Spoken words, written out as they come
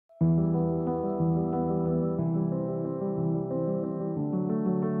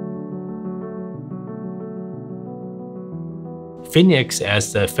Phoenix,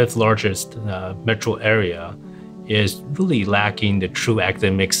 as the fifth largest metro area, is really lacking the true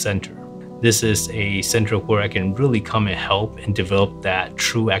academic center. This is a center where I can really come and help and develop that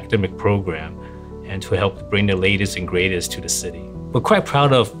true academic program and to help bring the latest and greatest to the city. We're quite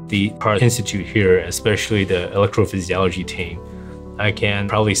proud of the institute here, especially the electrophysiology team. I can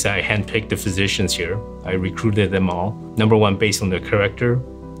probably say I handpicked the physicians here. I recruited them all. Number one, based on their character,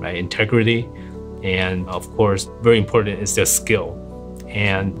 right, integrity, and of course, very important is their skill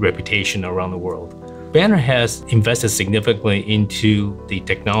and reputation around the world. Banner has invested significantly into the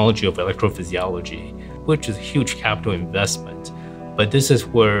technology of electrophysiology, which is a huge capital investment. But this is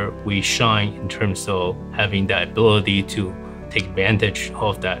where we shine in terms of having the ability to take advantage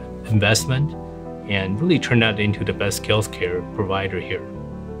of that investment and really turn that into the best healthcare provider here.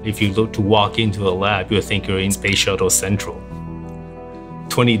 If you look to walk into a lab, you'll think you're in Space Shuttle Central.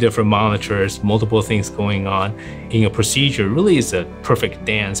 20 different monitors, multiple things going on. In a procedure really is a perfect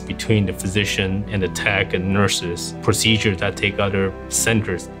dance between the physician and the tech and nurses. Procedures that take other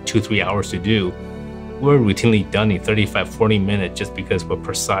centers 2-3 hours to do, we're routinely done in 35-40 minutes just because we're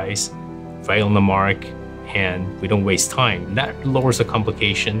precise, right on the mark, and we don't waste time. And that lowers the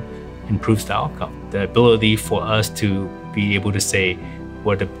complication, improves the outcome. The ability for us to be able to say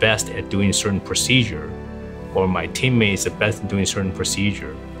we're the best at doing a certain procedure, or my teammates are best at doing a certain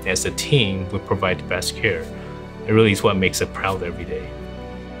procedure. As a team, we provide the best care. It really is what makes us proud every day.